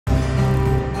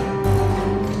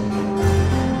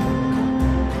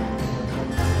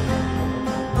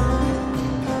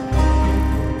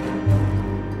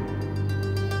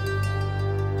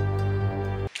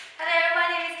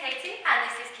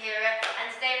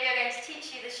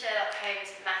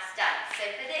So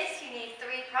for this you need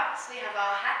 3 props. We have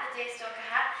our hat, the Deerstalker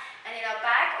hat, and in our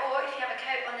bag, or if you have a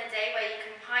coat on the day where you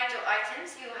can hide your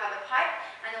items, you will have a pipe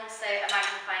and also a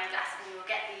magnifying glass, and you will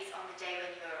get these on the day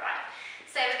when you arrive.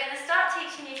 So we're going to start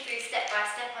teaching you through step by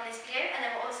step on this video, and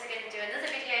then we're also going to do another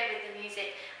video with the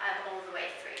music all the way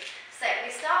through. So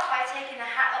we start by taking the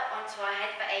hat up onto our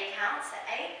head for 8 counts. So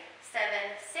 8,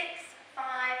 7, 6,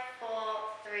 5,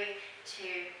 4, 3,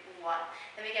 2, 1.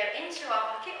 Then we go into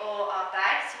our pocket or our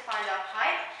bag to find our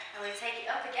pipe, and we take it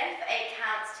up again for 8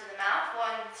 counts to the mouth.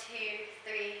 1, 2,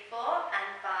 3, 4, and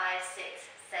 5, 6,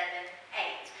 7,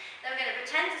 8. Then we're going to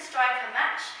pretend to strike a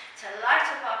match to light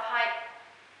up our pipe,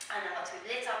 and then once we've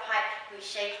lit our pipe, we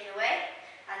shake it away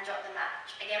and drop the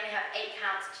match. Again, we have 8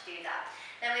 counts to do that.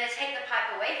 Then we're going to take the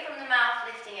pipe away from the mouth,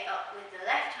 lifting it up with the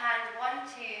left hand. 1,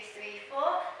 2, 3,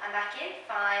 4, and back in. 5,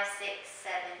 6,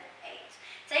 7, 8.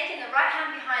 Taking the right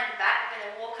hand behind the back, we're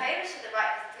going to walk over to the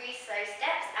right for 3 slow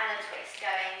steps and a twist.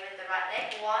 Going with the right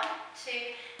leg. 1,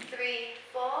 2, 3,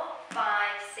 4,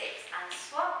 5, 6, and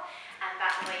swap. And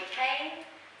back the way you came.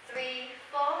 3,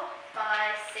 4,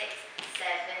 5, 6, 7,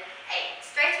 8.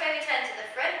 Straight away we turn to the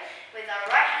front with our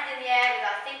right hand in the air with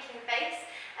our thinking face,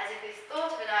 as if we've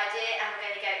thought of an idea, and we're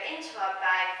going to go into our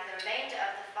bag for the remainder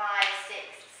of the 5, 6,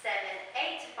 7,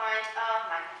 8 to find our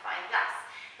magnifying glass.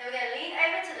 Then we're going to lean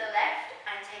over to the left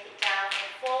and take it down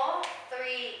for 4,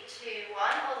 3, 2,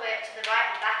 1, all the way up to the right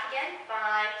and back again. 5,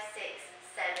 6,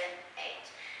 7, 8.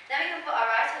 Then we can put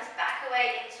our items back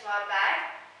away into our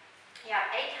bag. You have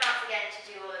 8 counts again to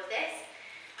do all of this.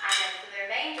 And then for the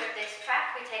remainder of this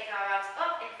track, we take our arms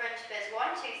up in front of us.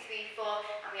 1, 2, 3, 4,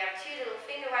 and we have 2 little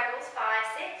finger waggles. 5,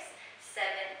 6, 7,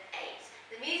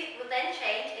 8. The music will then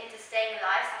change into Staying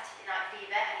Alive, Saturday Night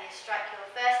Fever, and you strike your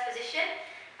first position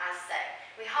as so.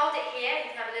 We hold it here. You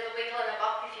can have a little wiggle and a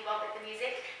bop if you want with the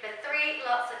music, for 3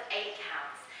 lots of 8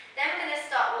 counts. Then we're going to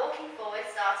start walking forward,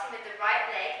 starting with the right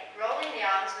leg, rolling the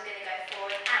arms. We're going to go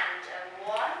forward and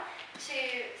 1,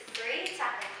 2, 3,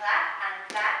 tap and clap, and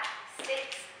back. 6,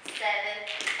 7,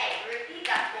 8. Repeat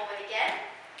that forward again,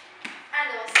 and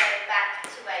also back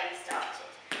to where you started.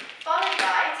 Followed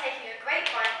by taking a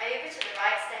grapevine over to the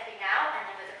right, stepping out, and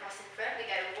then with a cross in front, we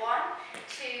go 1,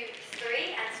 2,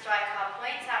 3, and strike our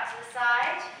points out to the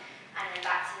side, and then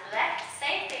back to the left.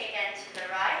 Same thing again to the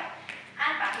right,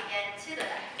 and back again to the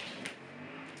left.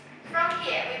 From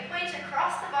here, we point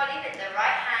across the body with the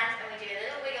right hand, and we do a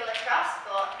little wiggle across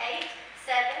for 8,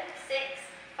 7, 6,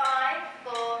 5,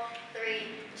 4, 3,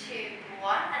 2,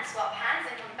 1, and swap hands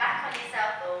and come back on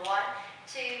yourself for 1,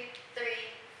 2, 3,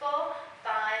 4,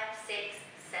 5, 6,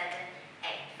 7,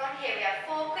 8. From here we have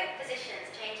 4 quick positions,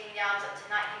 changing the arms up to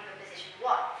night fever position 1,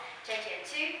 changing it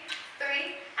 2,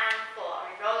 3, and 4.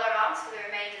 And we roll our arms for the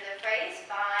remainder of the phrase.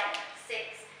 5,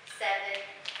 6, 7,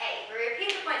 8. We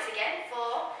repeat the points again. 4,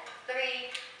 3,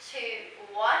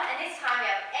 2, 1, and this time we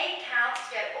have 8 counts to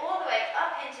go all the way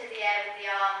up into the air with the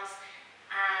arms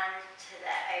and to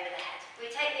there, over the head.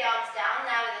 We take the arms down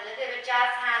now with a little bit of a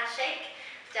jazz hand shake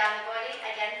down the body,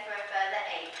 again for a further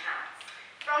 8 counts.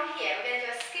 From here, we're going to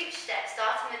do a scooch step,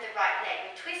 starting with the right leg.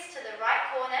 We twist to the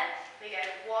right corner, we go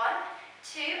 1,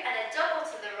 2, and a double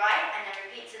to the right, and then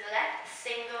repeat to the left,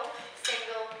 single,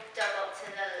 single, double to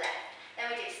the left.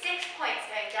 Then we do 6 points,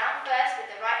 going down first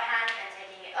with the right hand and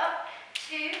taking it up,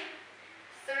 2,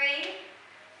 3,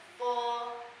 4,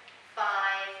 5,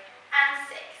 and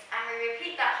 6. And we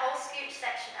repeat that whole scooch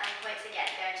section and points again,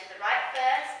 going to the right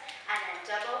first, and then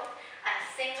double, and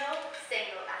single,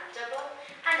 single, and double.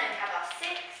 And then we have our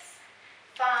 6,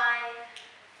 5,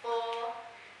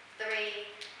 4, 3,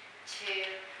 2,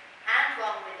 and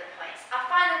 1 with the points. Our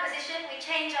final position, we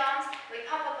change arms, we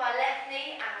pop up our left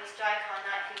knee, and we strike our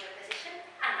night fever